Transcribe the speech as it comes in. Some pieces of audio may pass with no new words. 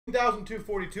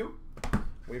2,242.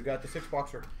 We've got the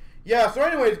 6-boxer. Yeah, so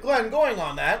anyways, Glenn, going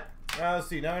on that. Let's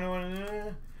see.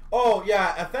 Now, oh,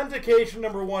 yeah, authentication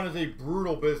 #1 is a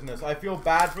brutal business. I feel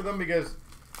bad for them because,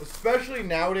 especially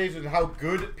nowadays and how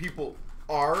good people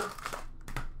are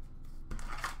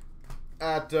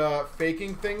at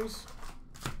faking things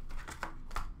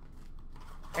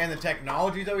and the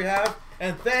technology that we have.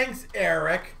 And thanks,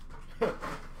 Eric.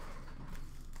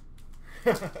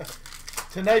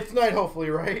 Tonight's night, hopefully,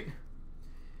 right?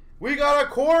 We got a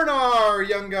corner,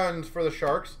 Young Guns, for the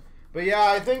Sharks. But yeah,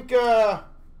 I think that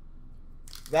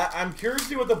I'm curious to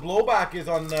see what the blowback is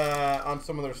on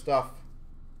some of their stuff.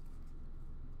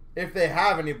 If they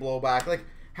have any blowback. Like,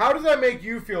 how does that make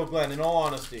you feel, Glenn, in all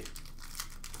honesty?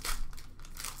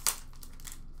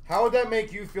 How would that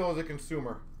make you feel as a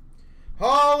consumer?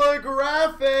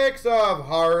 Holographics of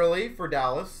Harley for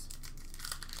Dallas.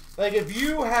 Like, if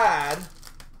you had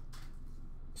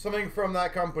something from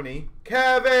that company.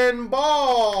 Kevin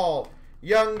Ball,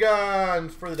 Young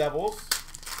Guns for the Devils.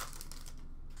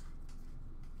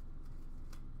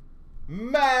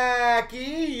 Mackey,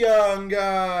 Young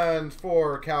Guns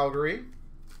for Calgary.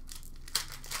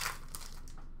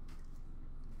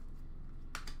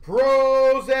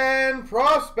 Pros and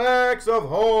Prospects of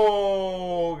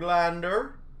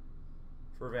Höglander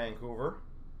for Vancouver.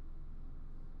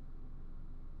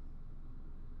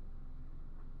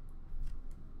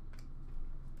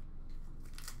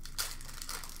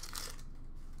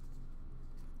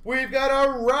 We've got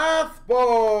a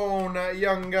Rathbone,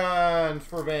 Young Guns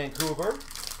for Vancouver.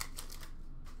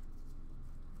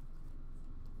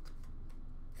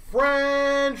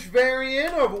 French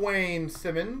variant of Wayne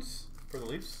Simmons for the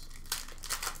Leafs.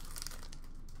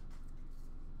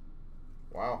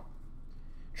 Wow.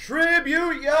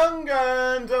 Tribute Young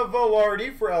Guns of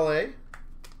Velarde for LA.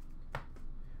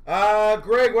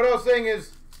 Greg, what I was saying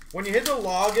is, when you hit the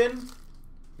login,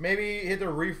 maybe hit the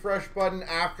refresh button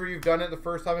after you've done it the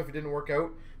first time if it didn't work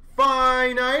out.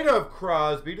 Finite of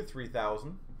Crosby to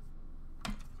 3,000.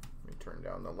 Let me turn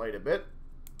down the light a bit.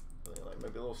 The light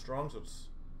might be a little strong, so it's...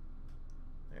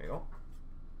 There you go.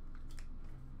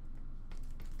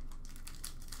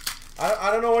 I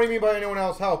don't know what you mean by anyone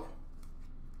else help.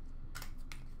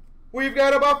 We've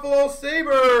got a Buffalo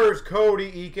Sabres,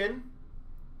 Cody Eakin.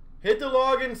 Hit the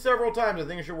login several times. I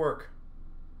think it should work.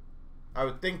 I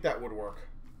would think that would work.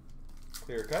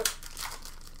 Clear cut.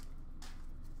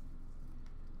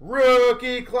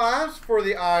 Rookie class for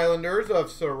the Islanders of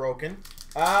Sorokin.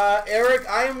 Eric,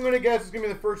 I am going to guess it's going to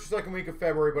be the first or second week of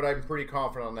February, but I'm pretty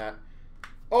confident on that.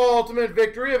 Ultimate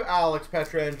victory of Alex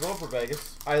Pietrangelo for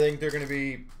Vegas. I think they're going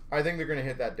to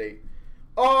hit that date.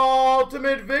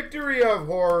 Ultimate victory of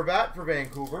Horvat for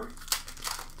Vancouver.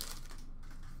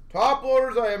 Top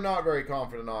loaders I am not very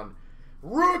confident on.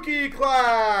 Rookie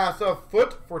class of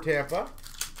Foot for Tampa.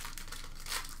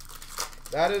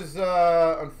 That is,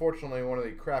 unfortunately, one of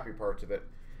the crappy parts of it.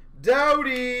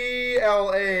 Doughty,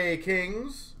 LA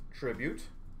Kings, tribute.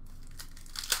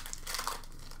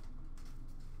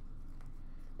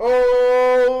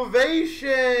 Ovation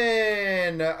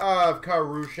of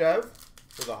Karushev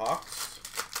for the Hawks.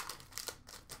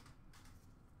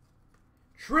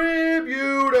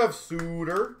 Tribute of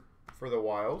Suter for the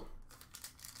Wild.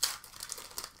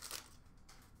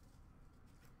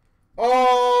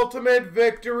 Ultimate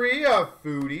victory of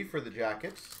Foodie for the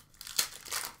Jackets.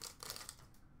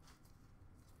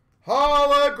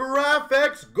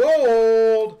 Holographics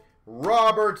Gold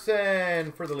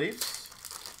Robertson for the Leafs.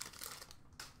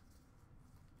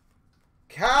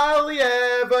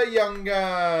 Kaliev Young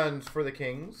Guns for the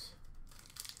Kings.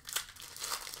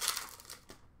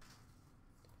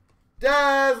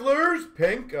 Dazzlers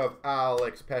Pink of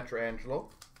Alex Pietrangelo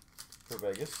for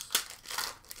Vegas.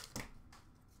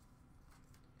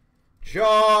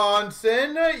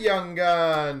 Johnson, Young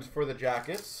Guns for the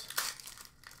Jackets.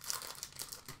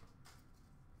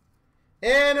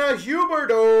 And a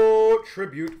Huberdeau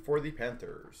tribute for the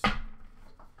Panthers.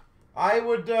 I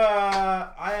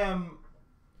am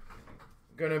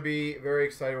going to be very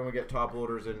excited when we get top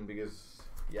loaders in because,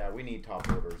 yeah, we need top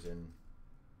loaders in.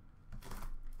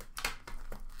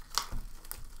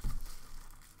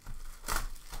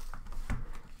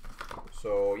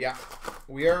 So, yeah.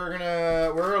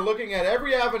 We're looking at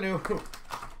every avenue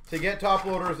to get top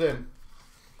loaders in.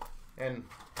 And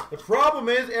the problem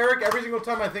is, Eric, every single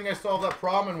time I think I solve that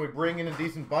problem and we bring in a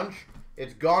decent bunch,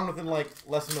 it's gone within like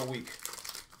less than a week.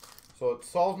 So it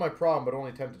solves my problem, but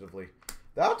only tentatively.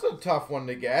 That's a tough one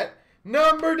to get.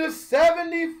 Number to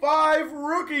 75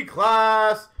 rookie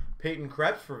class, Peyton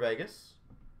Krebs for Vegas.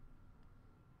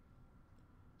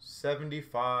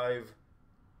 75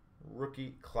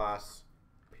 rookie class,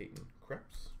 Peyton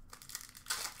Krebs.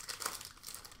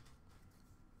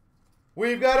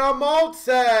 We've got a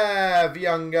Maltsev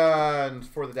Young Guns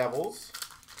for the Devils.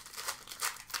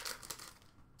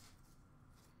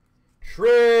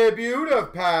 Tribute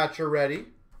of Pacioretty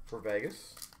for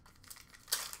Vegas.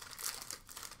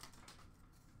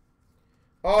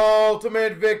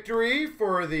 Ultimate Victory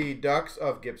for the Ducks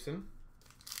of Gibson.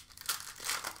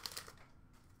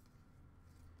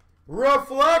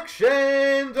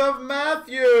 Reflections of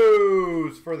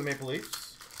Matthews for the Maple Leafs.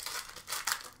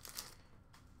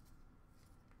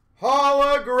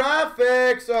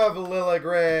 Holographics of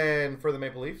Liljegren for the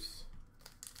Maple Leafs.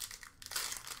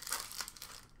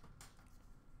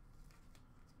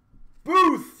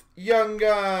 Booth Young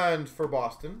Guns for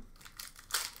Boston.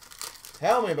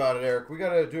 Tell me about it, Eric. We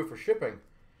got to do it for shipping.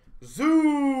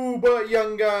 Zuba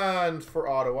Young Guns for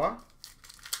Ottawa.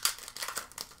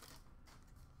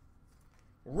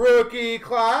 Rookie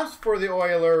class for the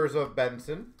Oilers of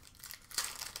Benson.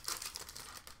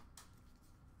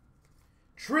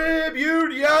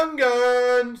 Tribute Young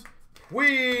Guns,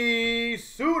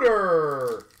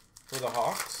 Suter for the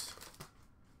Hawks.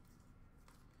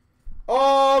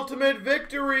 Ultimate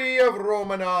Victory of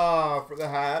Romanov for the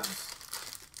Habs.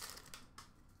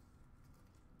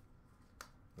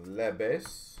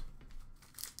 Lebes.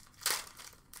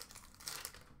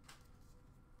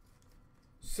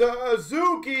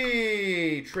 Suzuki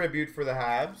Tribute for the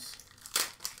Habs.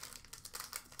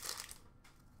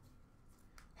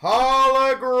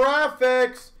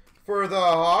 Holographics for the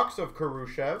Hawks of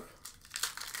Khrushchev.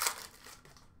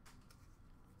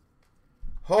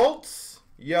 Holtz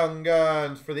Young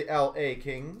Guns for the LA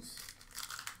Kings.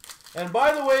 And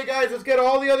by the way, guys, let's get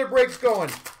all the other breaks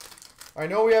going. I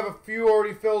know we have a few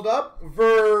already filled up.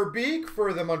 Verbeek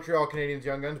for the Montreal Canadiens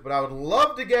Young Guns, but I would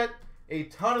love to get a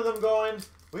ton of them going.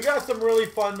 We got some really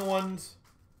fun ones.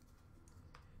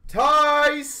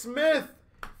 Ty Smith,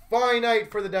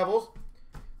 Finite for the Devils.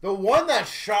 The one that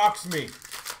shocks me.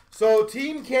 So,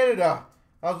 Team Canada,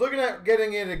 I was looking at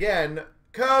getting it again.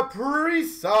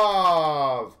 Kaprizov,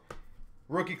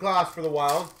 rookie class for the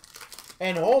Wild.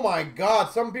 And oh my God,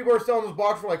 some people are selling this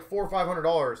box for like $400 or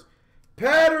 $500.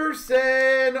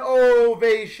 Pettersson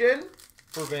Ovation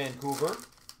for Vancouver.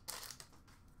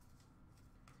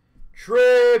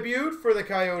 Tribute for the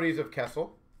Coyotes of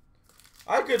Kessel.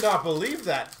 I could not believe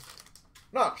that.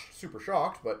 Not super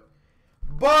shocked, but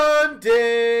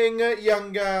Bunting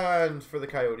Young Guns for the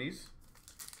Coyotes.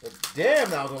 But damn,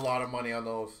 that was a lot of money on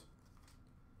those.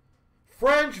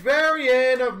 French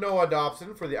variant of Noah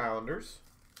Dobson for the Islanders.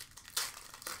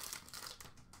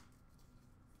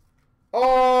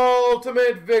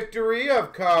 Ultimate Victory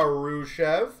of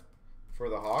Khrushchev for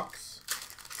the Hawks.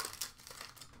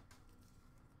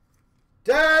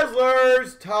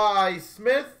 Dazzlers Ty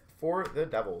Smith for the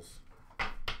Devils.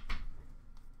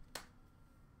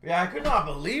 Yeah, I could not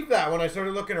believe that when I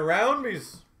started looking around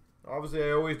because obviously I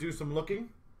always do some looking.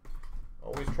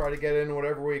 Always try to get in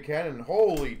whatever we can, and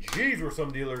holy jeez were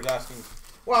some dealers asking.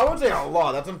 Well, I wouldn't say a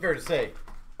lot. That's unfair to say.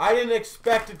 I didn't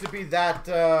expect it to be that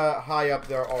high up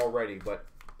there already, but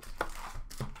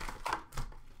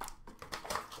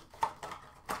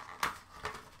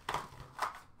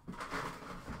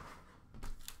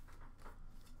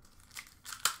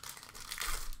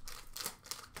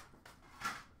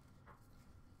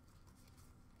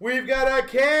we've got a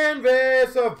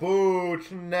canvas of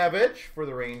Buchnevich for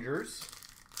the Rangers.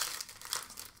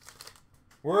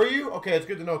 Were you? Okay, it's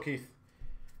good to know, Keith.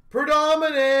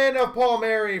 Predominant of Paul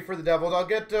Mary for the Devils. I'll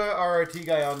get our RT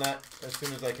guy on that as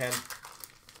soon as I can.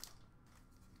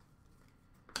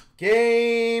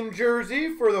 Game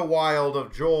jersey for the Wild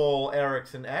of Joel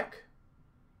Eriksson Ek,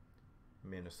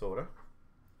 Minnesota.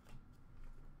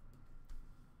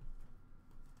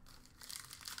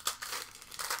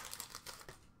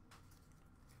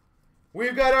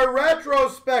 We've got a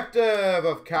retrospective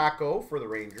of Kako for the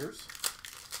Rangers.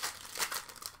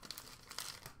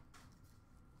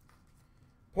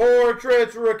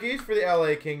 Portraits rookies for the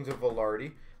LA Kings of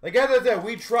Velarde. Like as I said,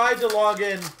 we tried to log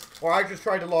in, or I just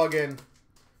tried to log in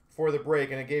for the break,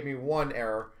 and it gave me one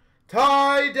error.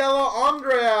 Ty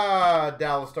Dellandrea,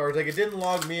 Dallas Stars. Like it didn't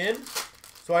log me in,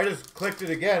 so I just clicked it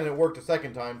again, and it worked a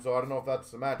second time. So I don't know if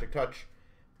that's the magic touch.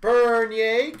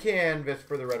 Bernier canvas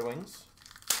for the Red Wings.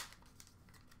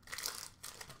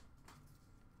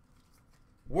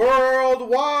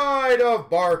 Worldwide of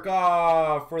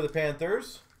Barkov for the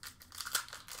Panthers.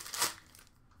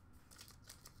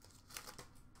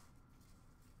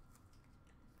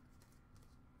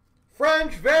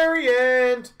 French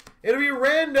variant. It'll be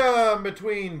random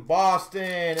between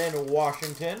Boston and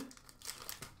Washington.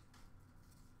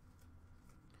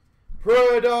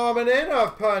 Predominant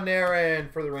of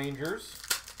Panarin for the Rangers.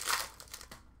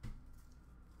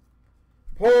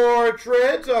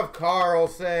 Portrait of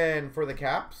Carlson for the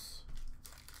Caps.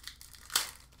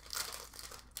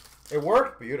 It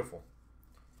worked. Beautiful.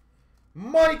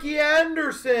 Mikey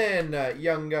Anderson,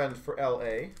 Young Guns for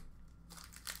LA.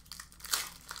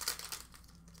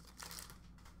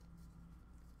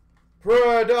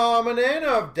 Predominant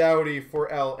of Doughty for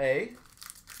LA.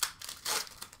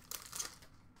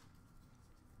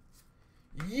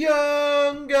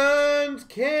 Young Guns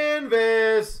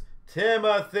Canvas,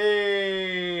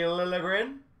 Timothy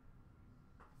Liljegren.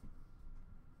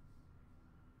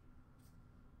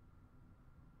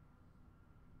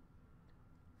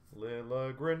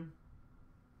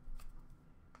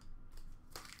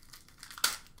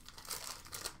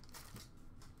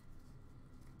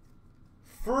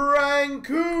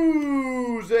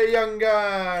 Francouz, Young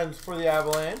Guns for the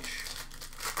Avalanche.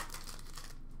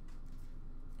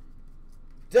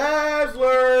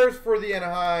 Dazzlers for the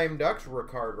Anaheim Ducks,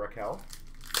 Ricard Raquel.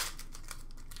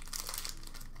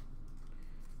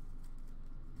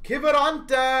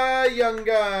 Kiviranta, Young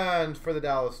Guns for the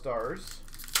Dallas Stars.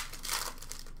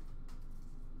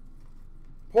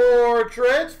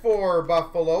 Portraits for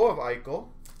Buffalo of Eichel.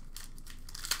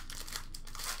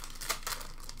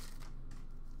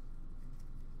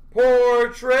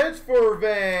 Portraits for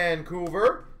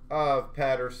Vancouver of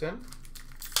Patterson.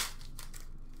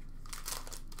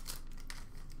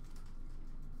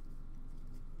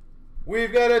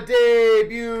 We've got a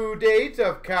debut date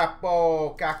of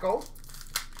Capo Caco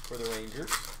for the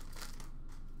Rangers.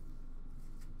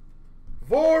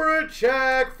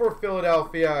 Voracek for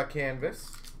Philadelphia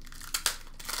Canvas.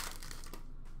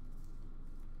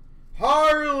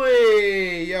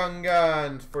 Harley, Young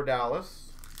Guns for Dallas.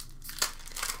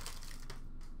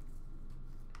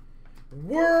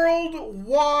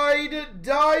 Worldwide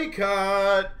die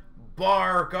cut,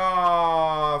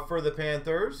 Barkov for the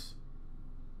Panthers.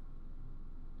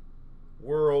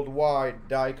 Worldwide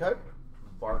die cut,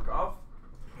 Barkov,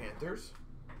 Panthers.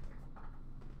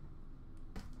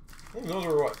 And those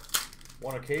are what?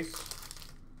 One a case.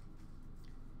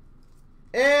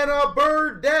 And a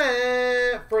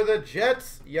Burdette for the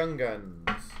Jets, Young Guns.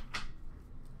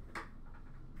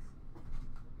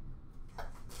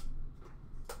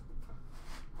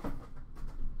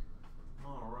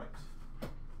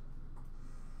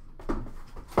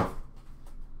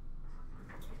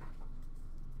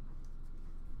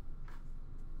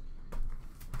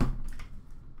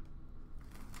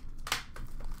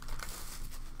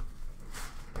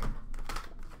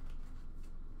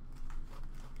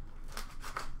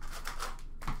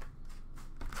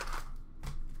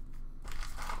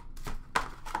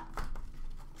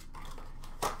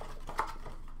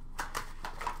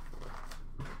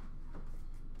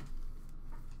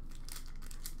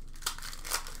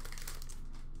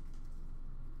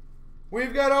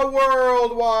 We've got a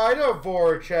worldwide of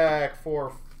Voracek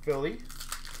for Philly.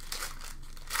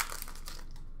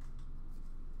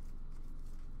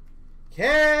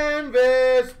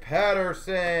 Canvas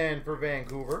Patterson for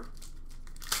Vancouver.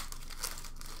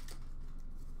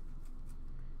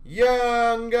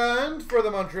 Young Guns for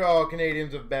the Montreal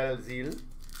Canadiens of Belzile.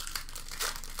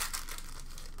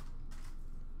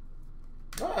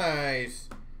 Nice.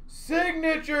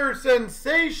 Signature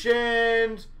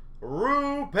Sensations,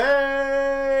 Rupe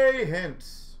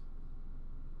Hintz.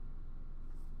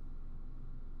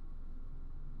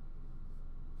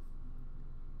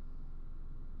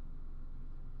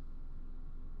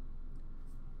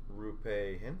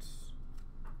 Rupe Hintz.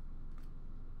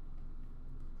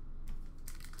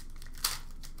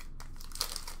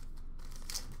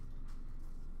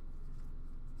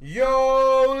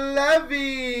 Yo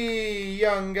Levy,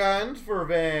 Young Guns for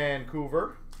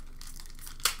Vancouver.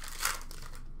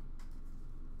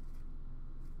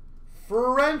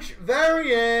 French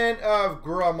variant of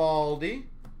Grimaldi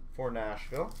for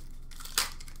Nashville.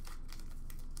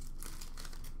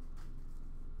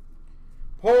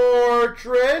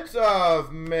 Portrait of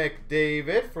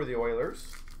McDavid for the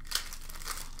Oilers.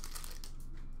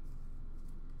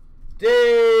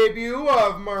 Debut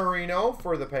of Marino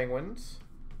for the Penguins.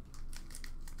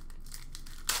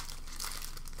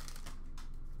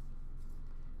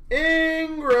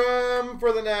 Ingram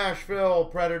for the Nashville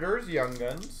Predators, Young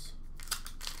Guns.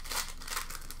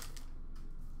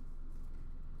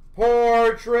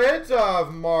 Portrait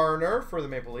of Marner for the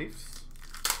Maple Leafs.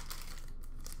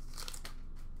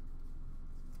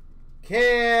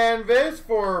 Canvas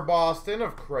for Boston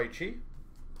of Krejci.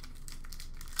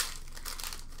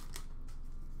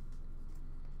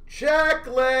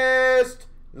 Checklist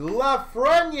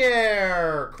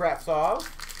Lafreniere Kravtsov,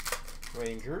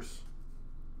 Rangers.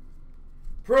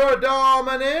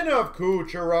 Predominant of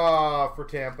Kucherov for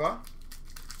Tampa.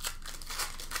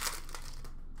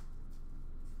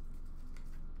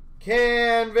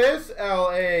 Canvas,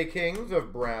 LA Kings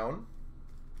of Brown.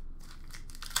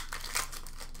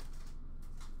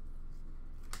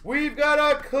 We've got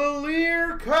a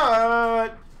clear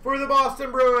cut for the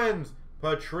Boston Bruins,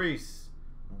 Patrice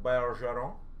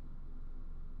Bergeron.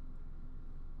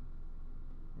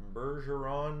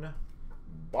 Bergeron,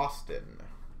 Boston.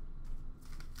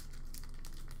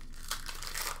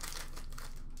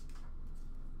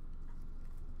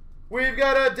 We've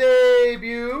got a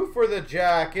debut for the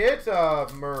Jackets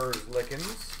of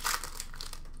Merzlikins.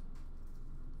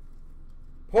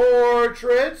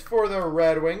 Portraits for the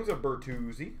Red Wings of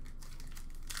Bertuzzi.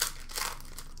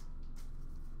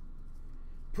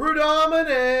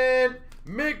 Predominant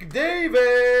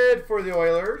McDavid for the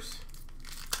Oilers.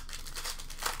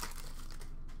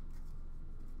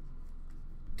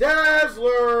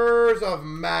 Dazzlers of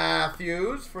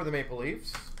Matthews for the Maple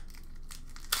Leafs.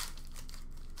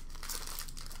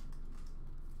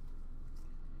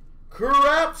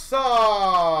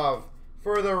 Kravtsov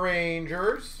for the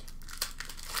Rangers.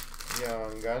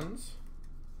 Young Guns.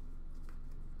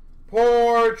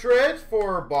 Portrait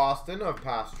for Boston of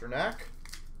Pasternak.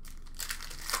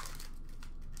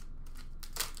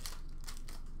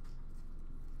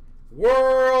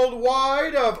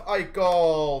 Worldwide of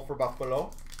Eichel for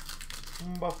Buffalo.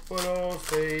 Buffalo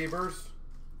Sabres.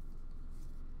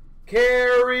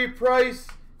 Carey Price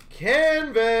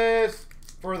canvas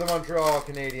for the Montreal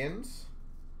Canadiens.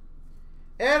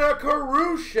 And a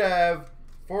Khrushchev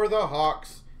for the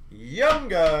Hawks Young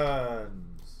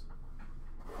Guns.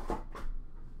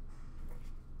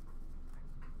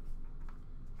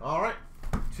 All right,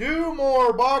 2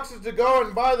 more boxes to go.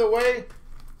 And by the way,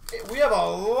 we have a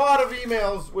lot of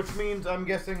emails, which means I'm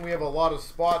guessing we have a lot of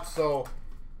spots. So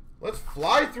let's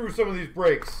fly through some of these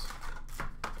breaks.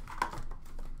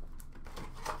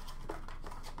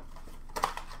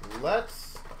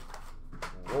 Let's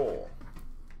roll.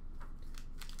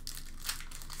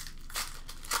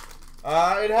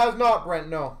 It has not, Brent,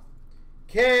 no.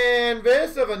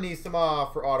 Canvas of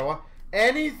Anisimov for Ottawa.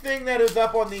 Anything that is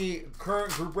up on the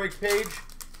current group breaks page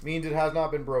means it has not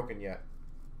been broken yet.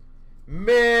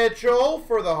 Mitchell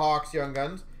for the Hawks Young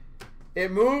Guns.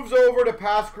 It moves over to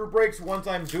past group breaks once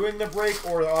I'm doing the break,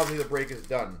 or obviously the break is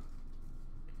done.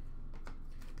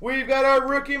 We've got our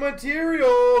rookie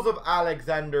materials of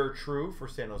Alexander True for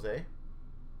San Jose.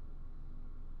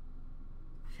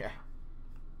 Yeah.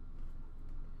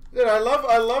 I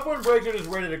love when breaks are just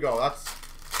ready to go. That's,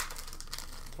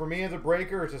 for me as a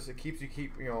breaker, it's just, it keeps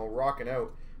you know, rocking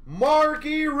out.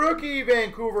 Marquee rookie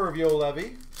Vancouver of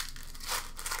Levy.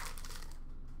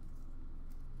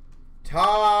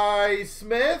 Ty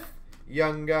Smith,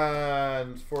 Young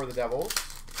Guns for the Devils.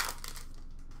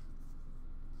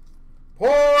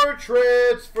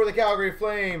 Portraits for the Calgary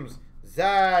Flames,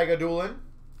 Zagadulin.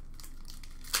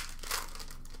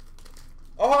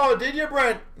 Oh, did you,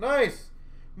 Brent? Nice.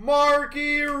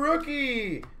 Marquee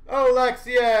rookie,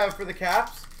 Alexiev for the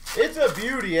Caps. It's a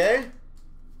beauty, eh?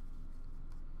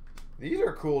 These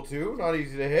are cool, too. Not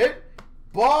easy to hit.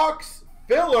 Box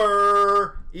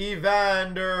filler,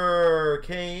 Evander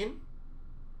Kane.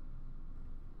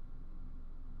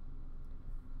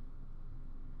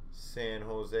 San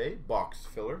Jose, box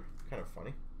filler. Kind of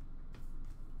funny.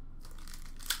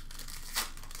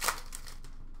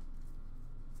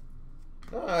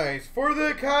 Nice. For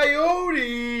the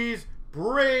Coyotes,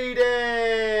 Braden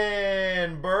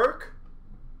Burke.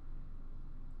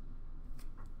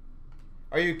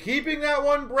 Are you keeping that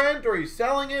one, Brent, or are you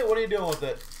selling it? What are you doing with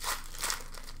it?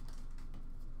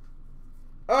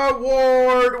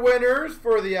 Award winners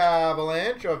for the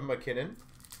Avalanche of McKinnon.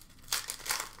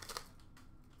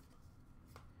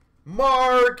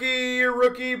 Marquee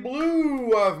rookie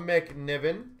blue of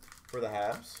McNiven for the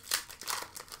Habs.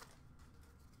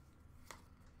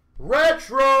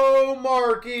 Retro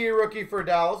marquee rookie for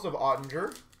Dallas of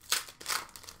Ottinger.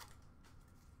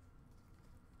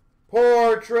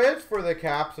 Portraits for the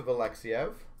Caps of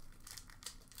Alexiev.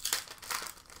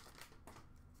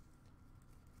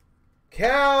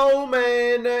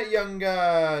 Kelman Young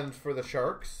Guns for the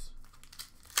Sharks.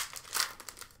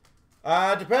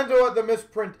 Depends on what the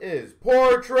misprint is.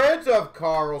 Portraits of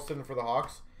Carlson for the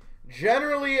Hawks.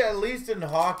 Generally, at least in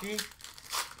hockey,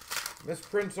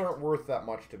 misprints aren't worth that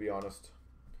much, to be honest.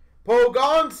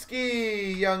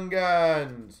 Pogonski Young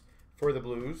Guns for the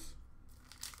Blues.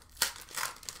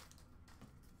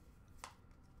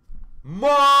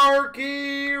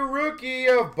 Marquee rookie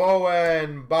of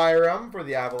Bowen Byram for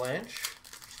the Avalanche.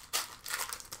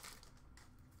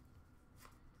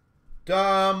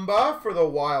 Dumba for the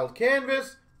Wild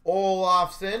Canvas.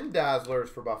 Olofsson, Dazzlers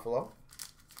for Buffalo.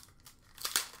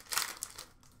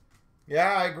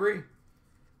 Yeah, I agree.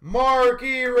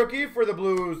 Marquee rookie for the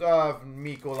Blues of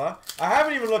Mikola. I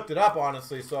haven't even looked it up,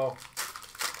 honestly, so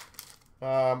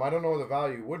I don't know what the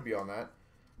value would be on that.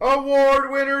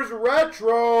 Award winners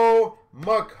retro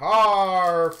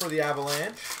Makar for the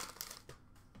Avalanche.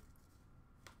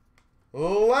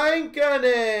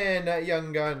 Lankinen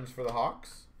Young Guns for the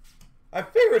Hawks. I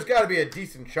figure it's got to be a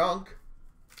decent chunk.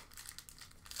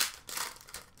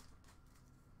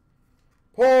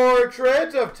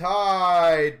 Portrait of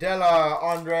Ty Della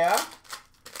Andrea.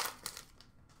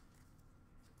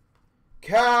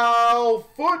 Cal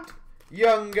Foot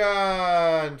Young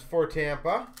Guns for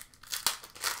Tampa.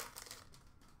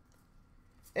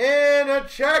 And a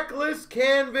checklist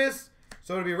canvas.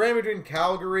 So it'll be random between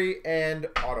Calgary and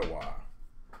Ottawa.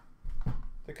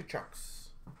 The Kachucks.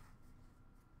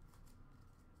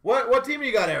 What team do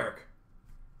you got, Eric?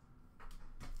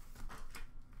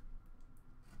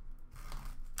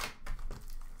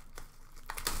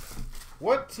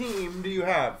 What team do you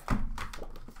have?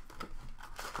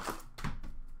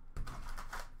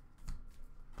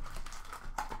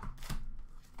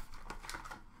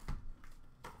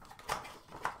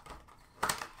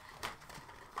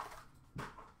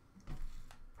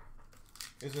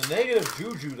 It's a negative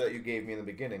juju that you gave me in the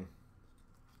beginning.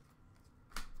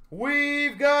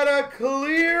 We've got a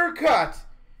clear cut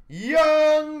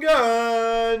Young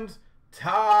Guns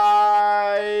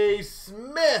Ty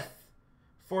Smith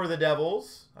for the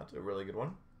Devils. That's a really good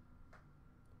one.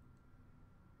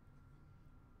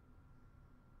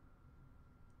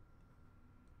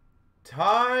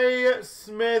 Ty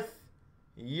Smith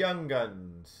Young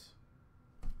Guns.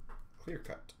 Clear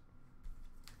cut.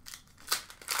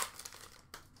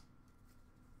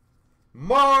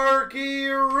 Marquee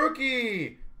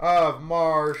rookie of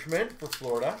Marshman for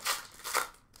Florida.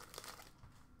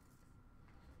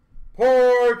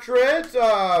 Portrait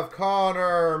of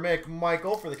Connor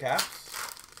McMichael for the Caps.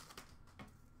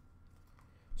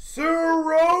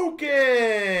 Sorokin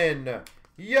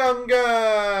Young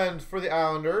Guns for the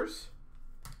Islanders.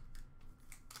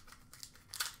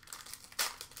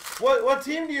 What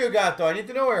team do you got, though? I need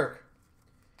to know, Eric.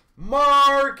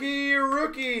 Marquee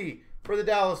rookie for the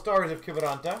Dallas Stars of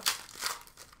Kiviranta.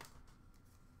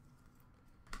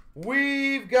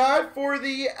 We've got for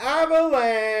the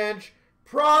Avalanche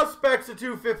prospects a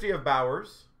 250 of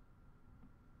Bowers.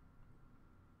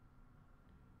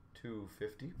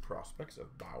 250 prospects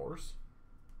of Bowers.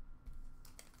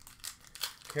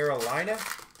 Carolina.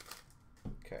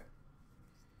 Okay.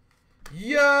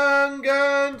 Young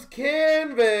Guns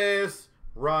canvas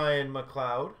Ryan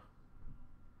McLeod.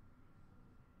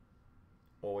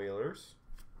 Oilers.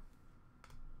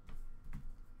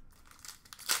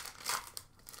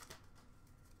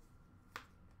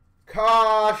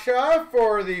 Kasha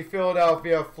for the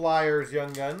Philadelphia Flyers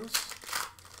Young Guns.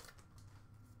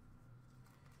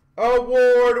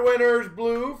 Award winners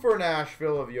blue for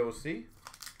Nashville of Yossi.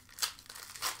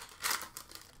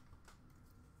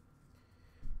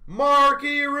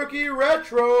 Marquee rookie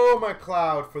retro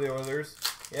McLeod for the Oilers.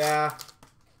 Yeah.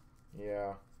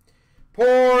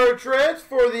 Portraits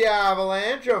for the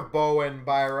Avalanche of Bowen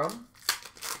Byram.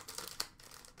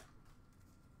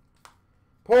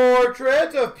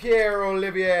 Portrait of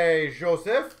Pierre-Olivier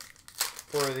Joseph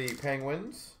for the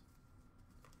Penguins.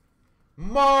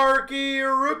 Marquee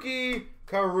rookie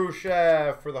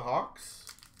Karushev for the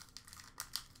Hawks.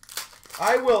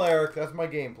 I will, Eric. That's my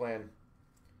game plan.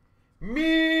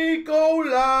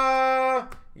 Mikola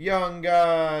Young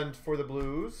Guns for the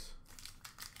Blues.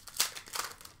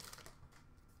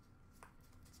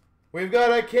 We've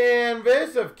got a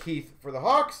canvas of Keith for the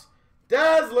Hawks.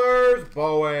 Dazzlers,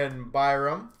 Bowen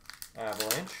Byram,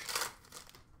 Avalanche.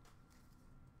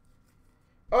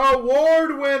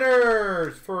 Award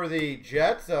winners for the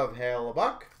Jets of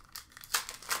Hellebuck.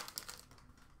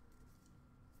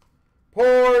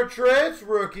 Portraits,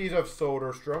 rookies of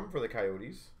Soderstrom for the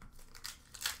Coyotes.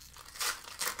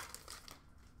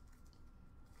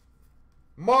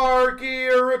 Marquee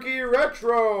rookie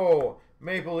retro,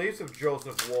 Maple Leafs of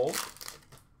Joseph Wolf.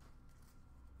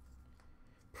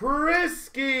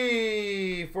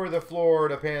 Prisky for the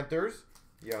Florida Panthers,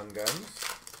 Young Guns.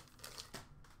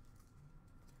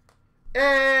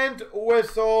 And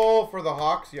Whistle for the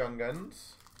Hawks, Young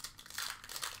Guns.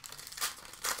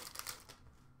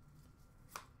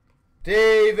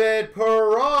 David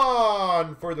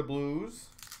Perron for the Blues,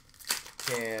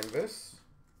 canvas.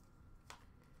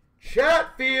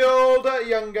 Chatfield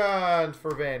Young Guns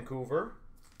for Vancouver.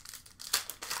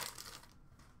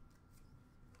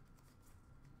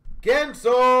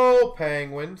 Gensel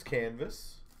Penguins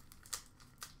canvas.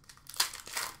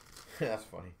 That's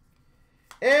funny.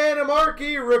 And a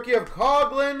marquee rookie of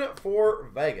Coughlin for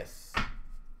Vegas.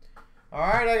 All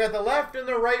right, I got the left and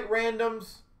the right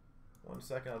randoms. 1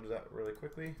 second, I'll do that really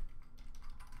quickly.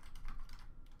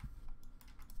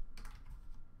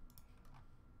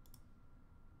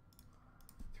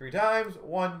 Three times.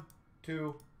 1,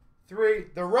 2, 3.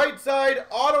 The right side,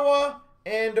 Ottawa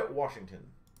and Washington.